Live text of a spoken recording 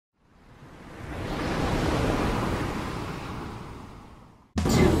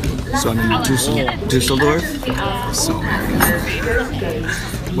So I'm in Dusseldorf. So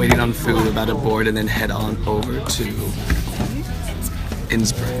waiting on food, about to board, and then head on over to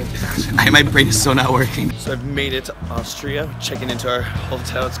Innsbruck. My brain is so not working. So I've made it to Austria, checking into our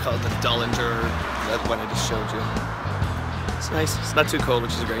hotel. It's called the Dollinger, that one I just showed you. It's nice, it's not too cold,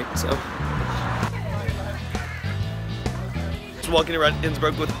 which is great, so. Just walking around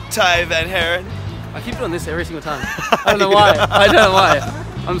Innsbruck with Ty Van Haren. I keep doing this every single time. I don't know why. I don't know why.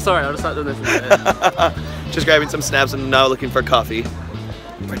 I'm sorry, I'll just start doing this. Just grabbing some snaps and now looking for coffee.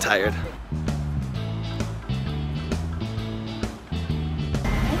 We're tired.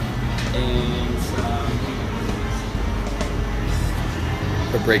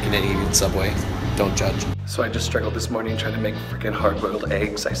 We're breaking and eating Subway. Don't judge. So I just struggled this morning trying to make freaking hard-boiled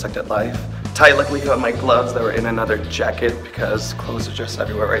eggs. I sucked at life. Ty luckily got my gloves that were in another jacket because clothes are just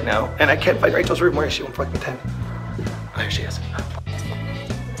everywhere right now. And I can't find Rachel's room. Where is she? 1:10. Oh, here she is.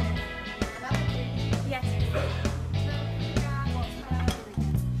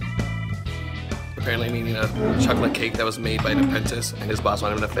 Apparently I'm eating a chocolate cake that was made by an apprentice and his boss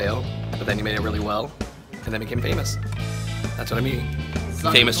wanted him to fail, but then he made it really well and then became famous. That's what I'm eating.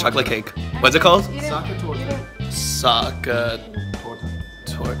 Famous chocolate cake. What's it called? Saka torta. Saka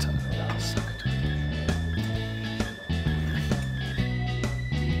torta.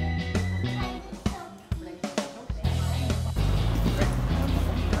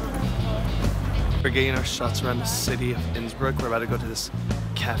 We're getting our shots around the city of Innsbruck. We're about to go to this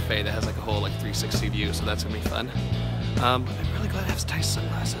cafe that has like a whole like 360 view, so that's gonna be fun. I'm really glad I have Ty's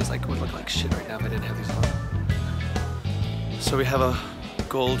sunglasses. Like, would look like shit right now if I didn't have these on. So we have a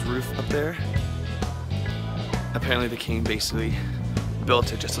gold roof up there. Apparently the king basically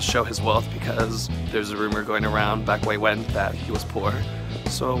built it just to show his wealth because there's a rumor going around back way when that he was poor.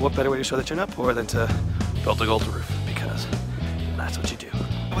 So what better way to show that you're not poor than to build a gold roof, because that's what you do.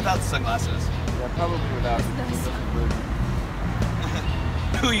 Without sunglasses. Yeah, probably without.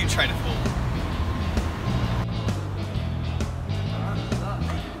 Who are you trying to fool?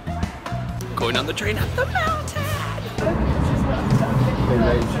 Going on the train up the mountain!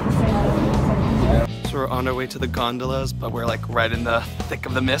 So we're on our way to the gondolas, but we're like right in the thick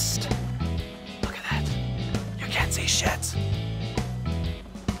of the mist. Look at that. You can't see shit.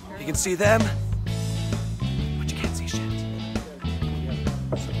 You can see them, but you can't see shit.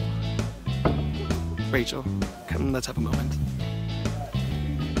 Rachel, come, let's have a moment.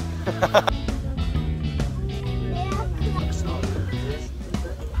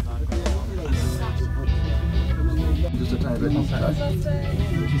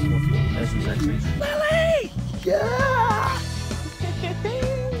 Lily! Yeah!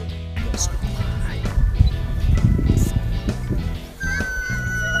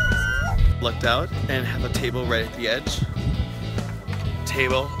 Looked out and have a table right at the edge.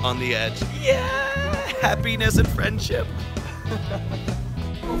 Table on the edge. Yeah! Happiness and friendship.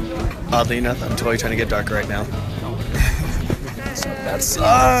 Oddly enough, I'm totally trying to get darker right now. That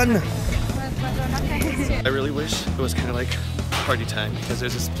sun! I really wish it was kind of like party time because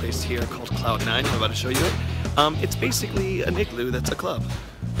there's this place here called Cloud 9. I'm about to show you it. It's basically an igloo that's a club.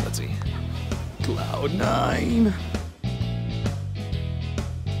 Let's see. Cloud 9.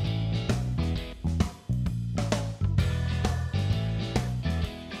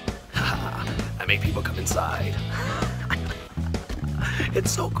 Haha, I make people come inside.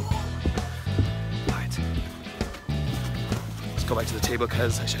 It's so cool. Alright. Let's go back to the table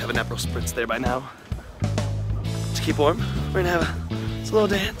because I should have an Aperol Spritz there by now. To keep warm, we're gonna have a little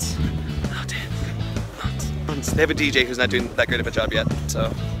dance. Oh, dance. They have a DJ who's not doing that great of a job yet,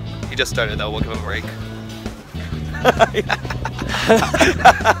 so he just started though, we'll give him a break.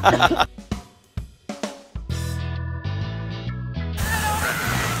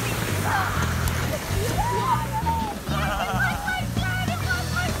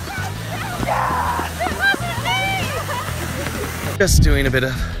 Just doing a bit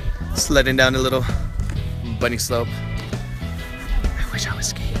of sledding down a little bunny slope. I wish I was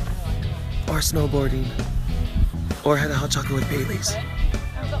skiing, or snowboarding, or had a hot chocolate with Bailey's,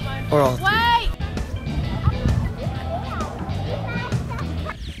 or all three.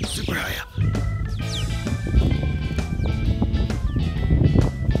 Super high up.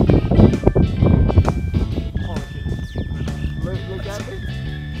 Look at me.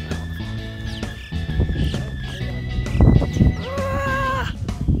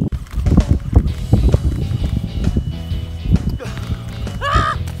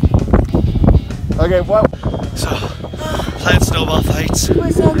 Okay, what? So, playing snowball fights. We're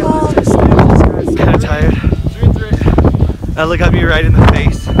so cold. Kind of tired. Now look at me right in the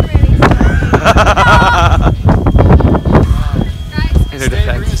face. In her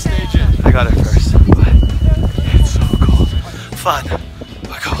defense.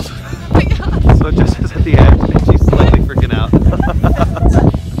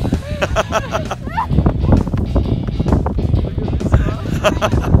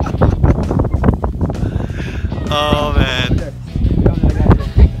 Oh man.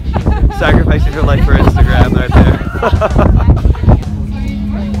 Sacrificing her life for Instagram right there.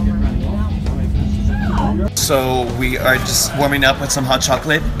 So we are just warming up with some hot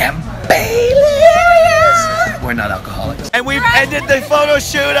chocolate and Baileys. We're not alcoholics. And we've ended the photo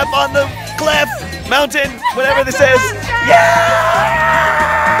shoot up on the cliff, mountain, whatever this is. Yeah!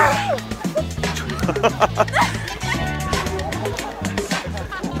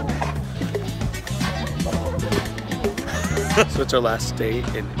 So it's our last day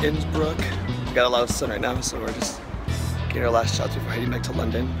in Innsbruck. We got a lot of sun right now, so we're just getting our last shots before heading back to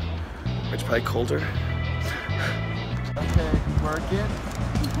London, where it's probably colder. Okay, work it.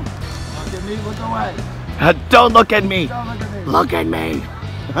 Look at me, look away. Don't look at me! Don't look at me. Look at me!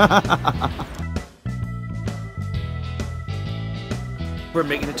 We're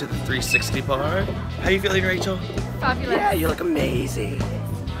making it to the 360 bar. How are you feeling, Rachel? Fabulous. Yeah, you look amazing.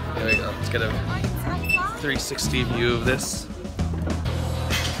 There we go. Let's get a 360 view of this.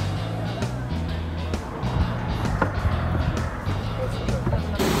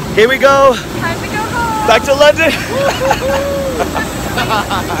 Here we go. Time to go home. Back to London.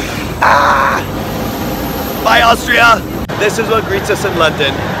 Ah! Bye, Austria. This is what greets us in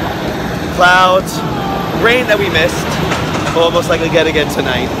London. Clouds, rain that we missed. We'll most likely get again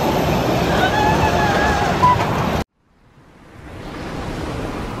tonight.